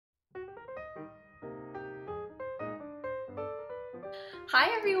Hi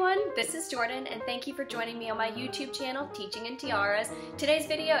everyone, this is Jordan and thank you for joining me on my YouTube channel, Teaching in Tiaras. Today's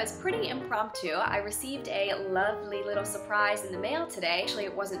video is pretty impromptu. I received a lovely little surprise in the mail today. Actually,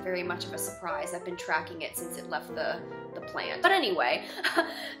 it wasn't very much of a surprise. I've been tracking it since it left the plant. But anyway,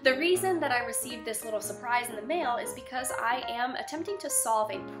 the reason that I received this little surprise in the mail is because I am attempting to solve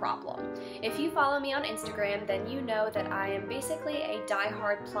a problem. If you follow me on Instagram, then you know that I am basically a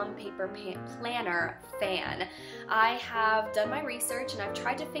die-hard Plum paper planner fan. I have done my research and I've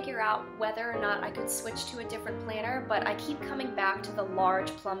tried to figure out whether or not I could switch to a different planner, but I keep coming back to the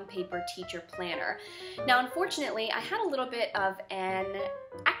large Plum paper teacher planner. Now, unfortunately, I had a little bit of an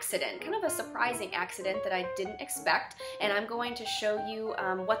accident, kind of a surprising accident that I didn't expect, and I'm going to show you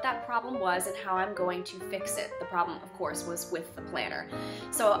what that problem was and how I'm going to fix it. The problem, of course, was with the planner.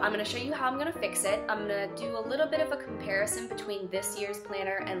 So I'm going to show you how I'm going to fix it. I'm going to do a little bit of a comparison between this year's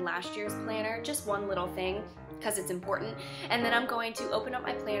planner and last year's planner, just one little thing, because it's important, and then I'm going to open up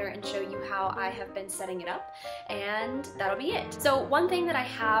my planner and show you how I have been setting it up, and that'll be it. So one thing that I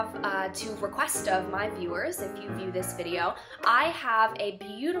have to request of my viewers, if you view this video, I have a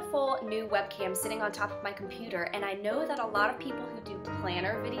beautiful new webcam sitting on top of my computer, and I know that a lot of people who do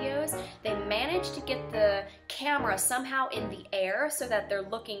planner videos, they manage to get the camera somehow in the air so that they're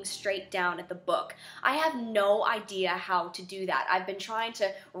looking straight down at the book. I have no idea how to do that. I've been trying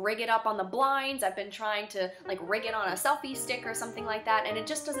to rig it up on the blinds, I've been trying to rig it on a selfie stick or something like that, and it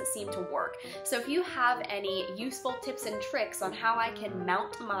just doesn't seem to work. So if you have any useful tips and tricks on how I can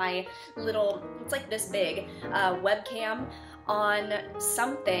mount my little, it's like this big, webcam on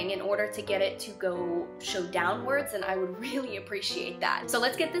something in order to get it to go show downwards, and I would really appreciate that. So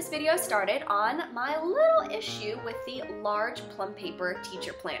let's get this video started on my little issue with the large Plum paper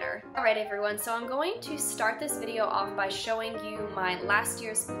teacher planner. Alright everyone, so I'm going to start this video off by showing you my last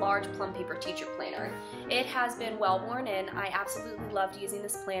year's large Plum paper teacher planner. It has been well worn in. I absolutely loved using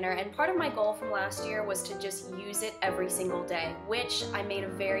this planner, and part of my goal from last year was to just use it every single day, which I made a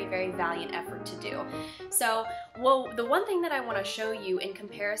very, very valiant effort to do. So, well, the one thing that I want to show you in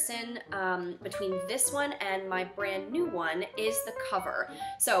comparison between this one and my brand new one is the cover.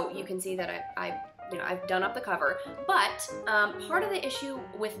 So you can see that I've done up the cover, but part of the issue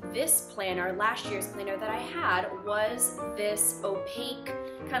with this planner, last year's planner that I had, was this opaque,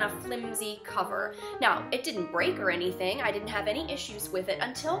 kind of flimsy cover. Now, it didn't break or anything. I didn't have any issues with it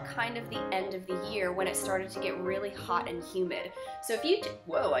until kind of the end of the year when it started to get really hot and humid. So if you,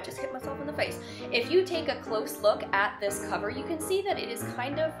 whoa, I just hit myself in the face. If you take a close look at this cover, you can see that it is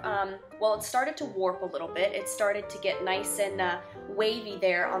kind of, well, it started to warp a little bit. It started to get nice and wavy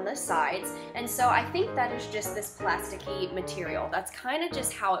there on the sides, and so I think that is just this plasticky material. That's kind of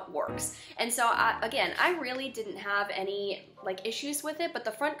just how it works. And so again, I really didn't have any issues with it, but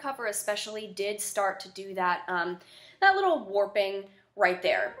the front cover especially did start to do that that little warping right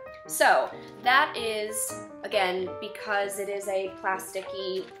there. So that is, again, because it is a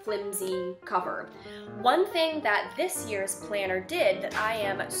plasticky, flimsy cover. One thing that this year's planner did that I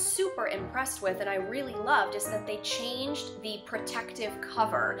am super impressed with and I really loved is that they changed the protective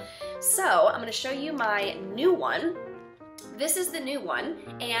cover. So I'm going to show you my new one. This is the new one,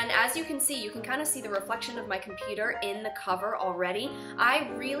 and as you can see, you can kind of see the reflection of my computer in the cover already. I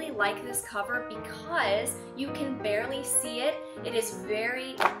really like this cover because you can barely see it. It is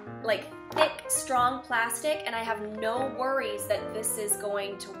very thick, strong plastic, and I have no worries that this is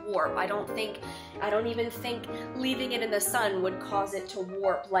going to warp. I don't even think leaving it in the sun would cause it to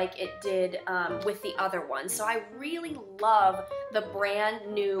warp like it did with the other one. So I really love the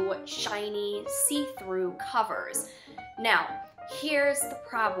brand new shiny see-through covers. Now, here's the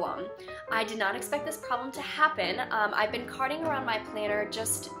problem. I did not expect this problem to happen. I've been carting around my planner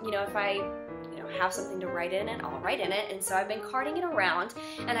just, if I have something to write in it, I'll write in it, and so I've been carting it around,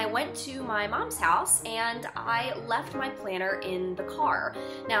 and I went to my mom's house and I left my planner in the car.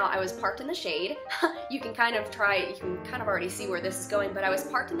 Now, I was parked in the shade. You can kind of already see where this is going, but I was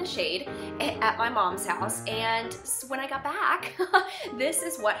parked in the shade at my mom's house, and when I got back, this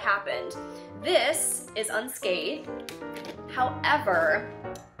is what happened. This is unscathed. However,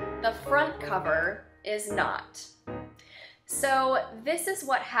 the front cover is not. So this is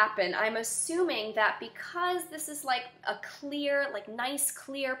what happened. I'm assuming that because this is like a clear, nice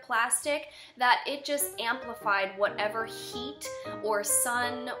clear plastic, that it just amplified whatever heat or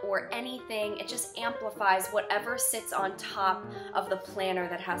sun or anything. It just amplifies whatever sits on top of the planner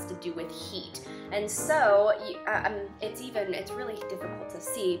that has to do with heat. And so it's really difficult to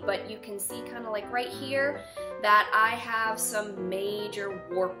see, but you can see kind of right here that I have some major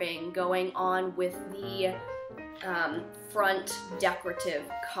warping going on with the front decorative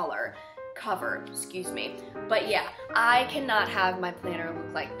cover, excuse me. But yeah, I cannot have my planner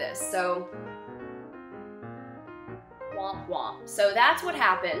look like this, so womp womp. So that's what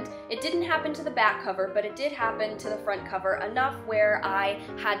happened. It didn't happen to the back cover, but it did happen to the front cover, enough where I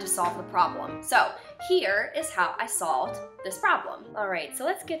had to solve the problem. So here is how I solved this problem. All right, so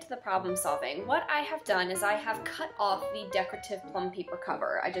let's get to the problem solving. What I have done is I have cut off the decorative plum paper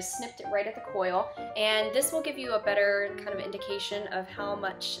cover. I just snipped it right at the coil, and this will give you a better kind of indication of how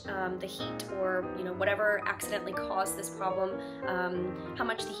much the heat, or whatever accidentally caused this problem, how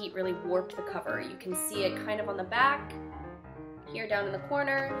much the heat really warped the cover. You can see it kind of on the back, here down in the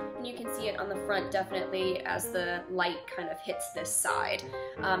corner, and you can see it on the front definitely as the light kind of hits this side.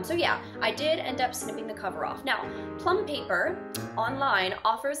 So yeah, I did end up snipping the cover off. Now, Plum Paper online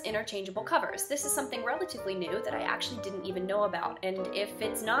offers interchangeable covers. This is something relatively new that I actually didn't even know about, and if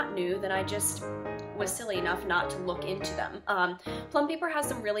it's not new, then I just was silly enough not to look into them. Plum Paper has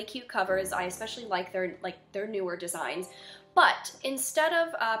some really cute covers. I especially like their newer designs. But instead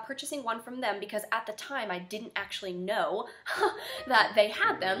of purchasing one from them, because at the time I didn't actually know that they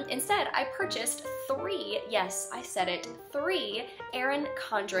had them, instead I purchased 3, yes, I said it, 3 Erin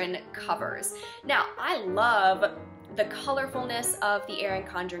Condren covers. Now, I love the colorfulness of the Erin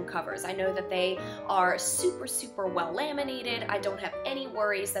Condren covers. I know that they are super, super well laminated. I don't have any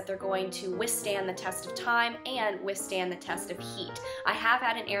worries that they're going to withstand the test of time and withstand the test of heat. I have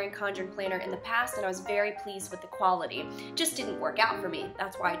had an Erin Condren planner in the past, and I was very pleased with the quality. Just didn't work out for me.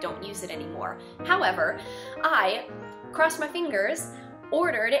 That's why I don't use it anymore. However, I crossed my fingers,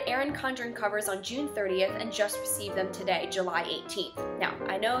 ordered Erin Condren covers on June 30th and just received them today, July 18th. Now,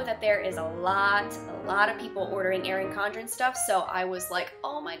 I know that there is a lot of people ordering Erin Condren stuff, so I was like,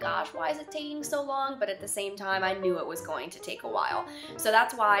 oh my gosh, why is it taking so long? But at the same time, I knew it was going to take a while. So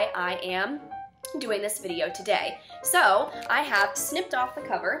that's why I am doing this video today. So I have snipped off the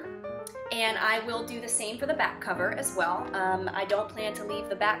cover, and I will do the same for the back cover as well. I don't plan to leave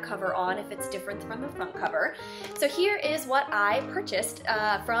the back cover on if it's different from the front cover. So here is what I purchased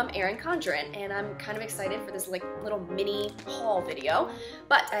from Erin Condren, and I'm kind of excited for this little mini haul video,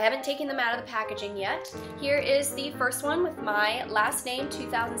 but I haven't taken them out of the packaging yet. Here is the first one with my last name,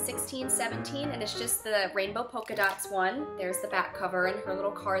 2016-17, and it's just the rainbow polka dots one. There's the back cover and her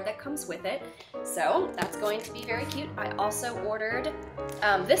little card that comes with it. So that's going to be very cute. I also ordered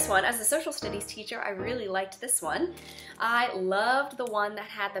this one. As a social studies teacher, I really liked this one. I loved the one that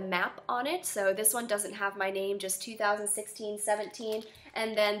had the map on it. So this one doesn't have my name, just 2016-17.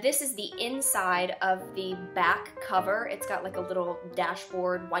 And then this is the inside of the back cover. It's got like a little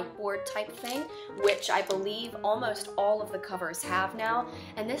dashboard, whiteboard type thing, which I believe almost all of the covers have now.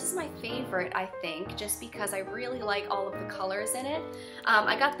 And this is my favorite, I think, just because I really like all of the colors in it.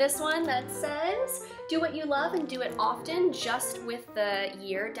 I got this one that says, do what you love and do it often, just with the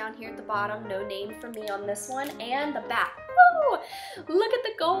year down here at the bottom. No name for me on this one. And the back. Woo! Look at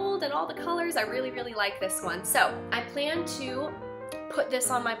the gold and all the colors. I really, really like this one. So I plan to put this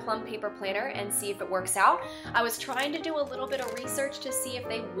on my Plum Paper planner and see if it works out. I was trying to do a little bit of research to see if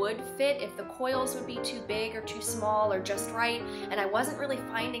they would fit, if the coils would be too big or too small or just right, and I wasn't really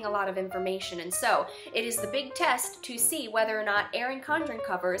finding a lot of information. And so it is the big test to see whether or not Erin Condren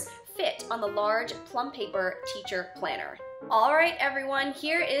covers fit on the large Plum Paper teacher planner. All right, everyone,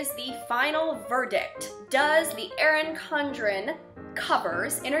 here is the final verdict. Does the Erin Condren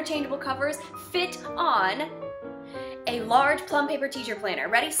covers, interchangeable covers, fit on a large Plum Paper teacher planner?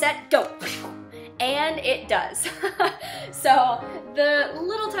 Ready, set, go! And it does. So the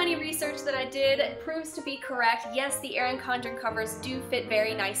little tiny research that I did proves to be correct. Yes, the Erin Condren covers do fit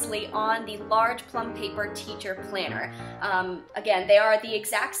very nicely on the large Plum Paper teacher planner. Again, they are the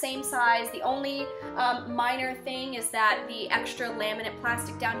exact same size. The only minor thing is that the extra laminate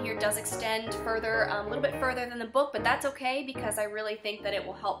plastic down here does extend further, a little bit further than the book, but that's okay because I really think that it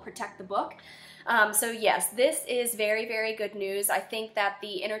will help protect the book. So yes, this is very, very good news. I think that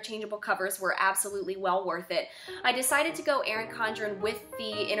the interchangeable covers were absolutely well worth it. I decided to go Erin Condren with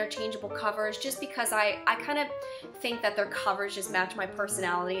the interchangeable covers just because I kind of think that their covers just match my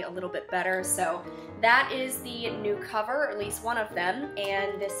personality a little bit better. So that is the new cover, or at least one of them,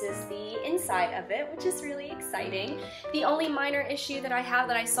 and this is the inside of it, which is really exciting. The only minor issue that I have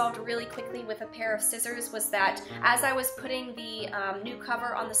that I solved really quickly with a pair of scissors was that as I was putting the new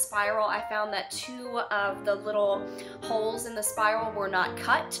cover on the spiral, I found that 2 of the little holes in the spiral were not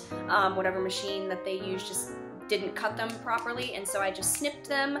cut. Whatever machine that they used just didn't cut them properly, and so I just snipped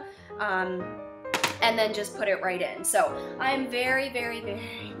them and then just put it right in. So I am very, very,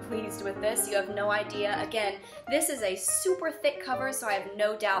 very pleased with this. You have no idea. Again, this is a super thick cover, so I have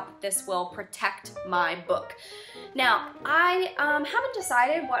no doubt that this will protect my book. Now, I haven't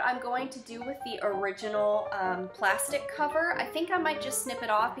decided what I'm going to do with the original plastic cover. I think I might just snip it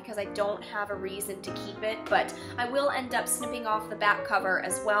off because I don't have a reason to keep it, but I will end up snipping off the back cover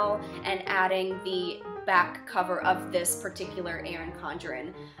as well and adding the back cover of this particular Erin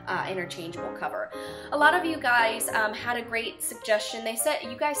Condren interchangeable cover. A lot of you guys had a great suggestion.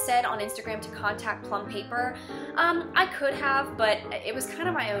 You guys said on Instagram to contact Plum Paper. I could have, but it was kind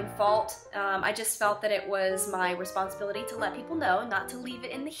of my own fault. I just felt that it was my responsibility to let people know, not to leave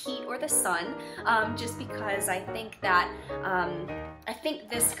it in the heat or the sun, just because I think that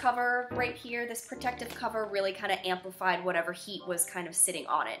this cover right here, this protective cover, really kind of amplified whatever heat was kind of sitting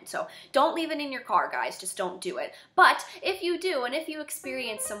on it. So don't leave it in your car, guys. Just don't do it. But if you do, and if you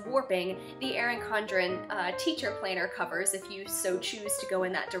experience some warping, the Erin Condren teacher planner covers, if you so choose to go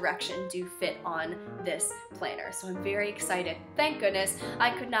in that direction, do fit on this planner. So I'm very excited. Thank goodness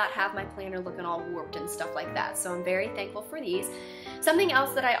I could not have my planner looking all warped and stuff like that. So I'm very thankful for these. Something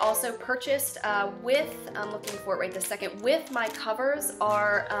else that I also purchased I'm looking for it right this second, with my covers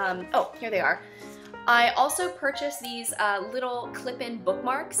are, oh, here they are. I also purchased these little clip-in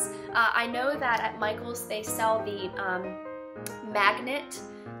bookmarks. I know that at Michael's they sell the magnet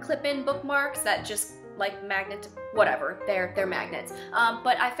clip-in bookmarks that just like magnet, whatever, they're magnets.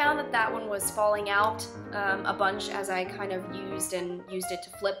 But I found that that one was falling out a bunch as I kind of used it to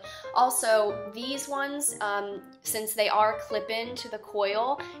flip. Also, these ones, since they are clip-in to the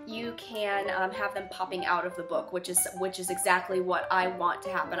coil, you can have them popping out of the book, which is exactly what I want to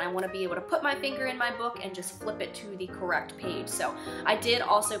happen. I want to be able to put my finger in my book and just flip it to the correct page. So I did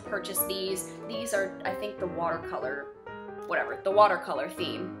also purchase these. These are, I think, the watercolor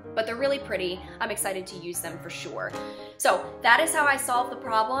theme, but they're really pretty. I'm excited to use them for sure. So that is how I solved the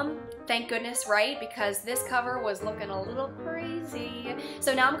problem. Thank goodness, right? Because this cover was looking a little crazy.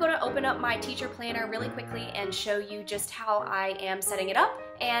 So now I'm going to open up my teacher planner really quickly and show you just how I am setting it up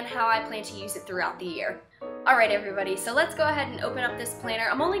and how I plan to use it throughout the year. Alright everybody, so let's go ahead and open up this planner.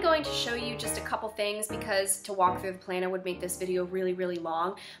 I'm only going to show you just a couple things because to walk through the planner would make this video really, really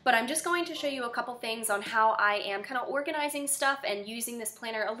long. But I'm just going to show you a couple things on how I am kind of organizing stuff and using this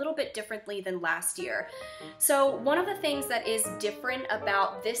planner a little bit differently than last year. So one of the things that is different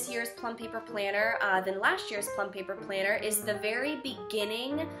about this year's Plum Paper Planner than last year's Plum Paper Planner is the very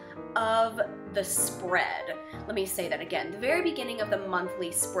beginning of the spread. Let me say that again. The very beginning of the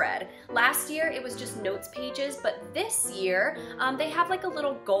monthly spread. Last year it was just notes pages, but this year they have like a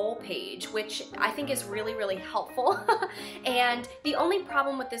little goal page, which I think is really, really helpful. And the only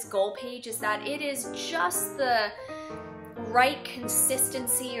problem with this goal page is that it is just the right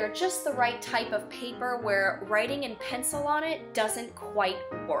consistency or just the right type of paper where writing in pencil on it doesn't quite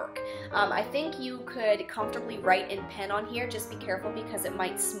work. I think you could comfortably write in pen on here. Just be careful because it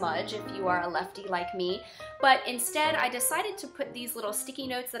might smudge if you are a lefty like me. But instead I decided to put these little sticky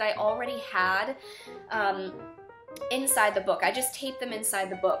notes that I already had inside the book. I just taped them inside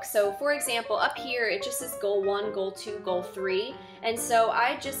the book. So for example, up here it just says goal 1, goal 2, goal 3, and so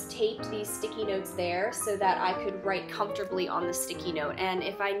I just taped these sticky notes there so that I could write comfortably on the sticky note, and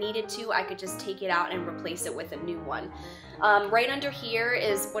if I needed to I could just take it out and replace it with a new one. Right under here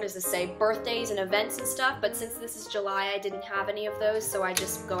is, what does this say, birthdays and events and stuff, but since this is July I didn't have any of those, so I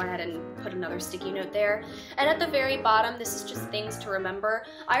just go ahead and put another sticky note there. And at the very bottom, this is just things to remember.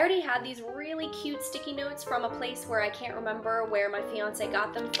 I already had these really cute sticky notes from a place where I can't remember where my fiance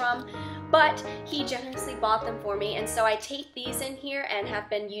got them from, but he generously bought them for me, and so I taped these in here and have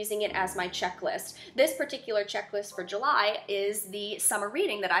been using it as my checklist. This particular checklist for July is the summer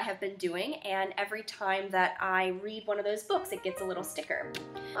reading that I have been doing, and every time that I read one of those books it gets a little sticker.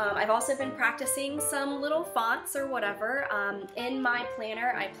 I've also been practicing some little fonts or whatever. In my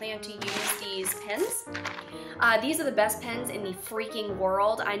planner I plan to use these pens. These are the best pens in the freaking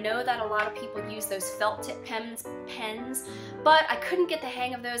world. I know that a lot of people use those felt tip pens, but I couldn't get the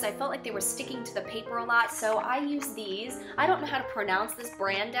hang of those. I felt like they were sticking to the paper a lot, so I use these. I don't know how to pronounce this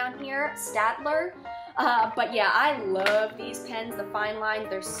brand down here, Stadler, but yeah, I love these pens, the fine lines.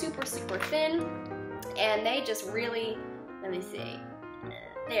 They're super, super thin, and they just really, let me see,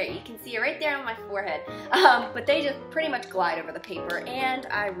 there, you can see it right there on my forehead, but they just pretty much glide over the paper, and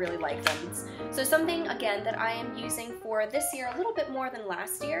I really like them. So something, again, that I am using for this year a little bit more than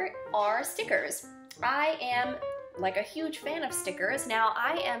last year are stickers. I am like a huge fan of stickers. Now,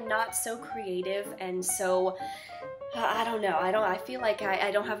 I am not so creative, and so I don't know, I feel like I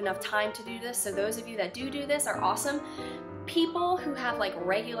don't have enough time to do this, so those of you that do this are awesome. people who have like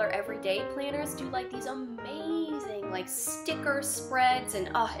regular everyday planners do like these amazing like sticker spreads, and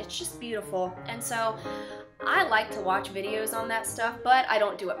oh, it's just beautiful. And so I like to watch videos on that stuff, but I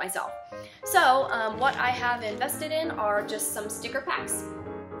don't do it myself. So what I have invested in are just some sticker packs.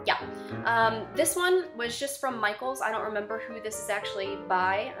 Yeah, this one was just from Michaels. I don't remember who this is actually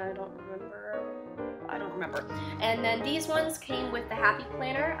by. I don't remember. And then these ones came with the Happy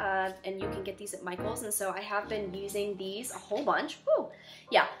Planner, and you can get these at Michaels. And so I have been using these a whole bunch. Woo!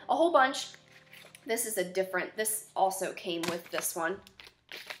 Yeah, a whole bunch. This is a different, this also came with this one.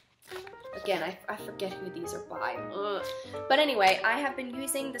 Again, I forget who these are by. Ugh. But anyway, I have been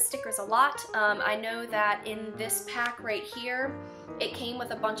using the stickers a lot. I know that in this pack right here, it came with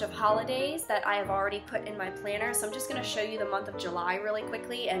a bunch of holidays that I have already put in my planner. So I'm just going to show you the month of July really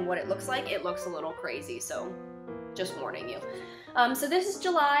quickly and what it looks like. It looks a little crazy, so just warning you. So this is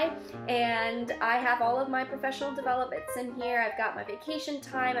July, and I have all of my professional developments in here. I've got my vacation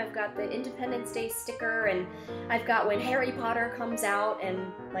time, I've got the Independence Day sticker, and I've got when Harry Potter comes out,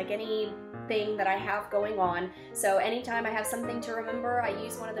 and like anything that I have going on. So anytime I have something to remember, I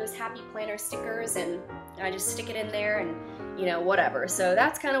use one of those Happy Planner stickers and I just stick it in there and, you know, whatever. So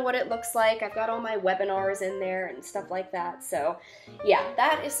that's kind of what it looks like. I've got all my webinars in there and stuff like that. So yeah,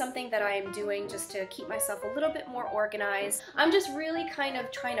 that is something that I am doing just to keep myself a little bit more organized. I'm just really kind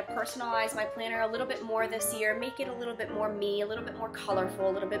of trying to personalize my planner a little bit more this year, make it a little bit more me, a little bit more colorful,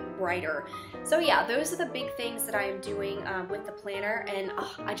 a little bit brighter. So yeah, those are the big things that I am doing with the planner. And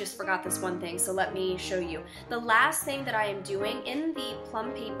oh, I just forgot this one thing, so let me show you. The last thing that I am doing in the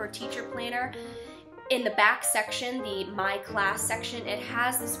Plum Paper Teacher Planner, in the back section, the My Class section, it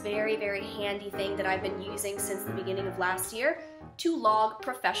has this very, very handy thing that I've been using since the beginning of last year to log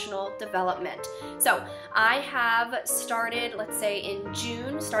professional development. So I have started, let's say in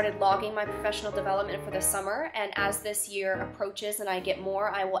June, started logging my professional development for the summer, and as this year approaches and I get more,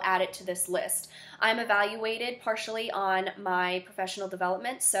 I will add it to this list. I'm evaluated partially on my professional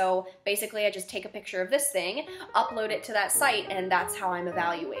development, so basically I just take a picture of this thing, upload it to that site, and that's how I'm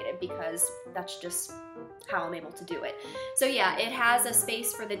evaluated, because that's just how I'm able to do it. So yeah, it has a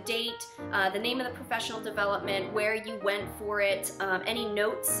space for the date, the name of the professional development, where you went for it, any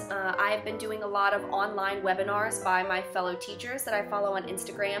notes. I've been doing a lot of online webinars by my fellow teachers that I follow on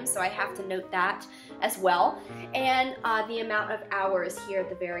Instagram, so I have to note that as well, and the amount of hours here at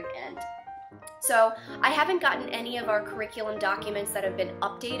the very end. So I haven't gotten any of our curriculum documents that have been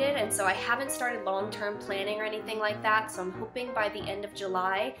updated, and so I haven't started long-term planning or anything like that, so I'm hoping by the end of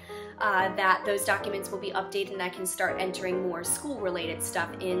July that those documents will be updated and I can start entering more school-related stuff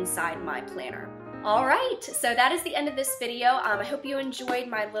inside my planner. Alright, so that is the end of this video. I hope you enjoyed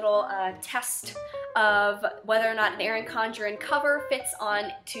my little test of whether or not an Erin Condren cover fits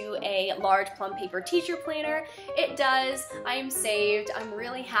on to a large Plum Paper Teacher Planner. It does. I am saved. I'm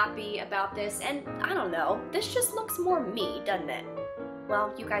really happy about this, and I don't know, this just looks more me, doesn't it?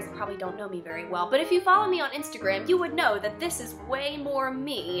 Well, you guys probably don't know me very well, but if you follow me on Instagram, you would know that this is way more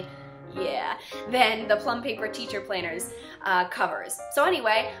me, yeah, than the Plum Paper Teacher Planners covers. So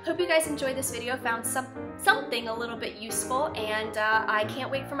anyway, hope you guys enjoyed this video, found something a little bit useful, and I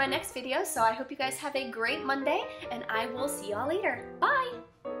can't wait for my next video, so I hope you guys have a great Monday, and I will see y'all later. Bye!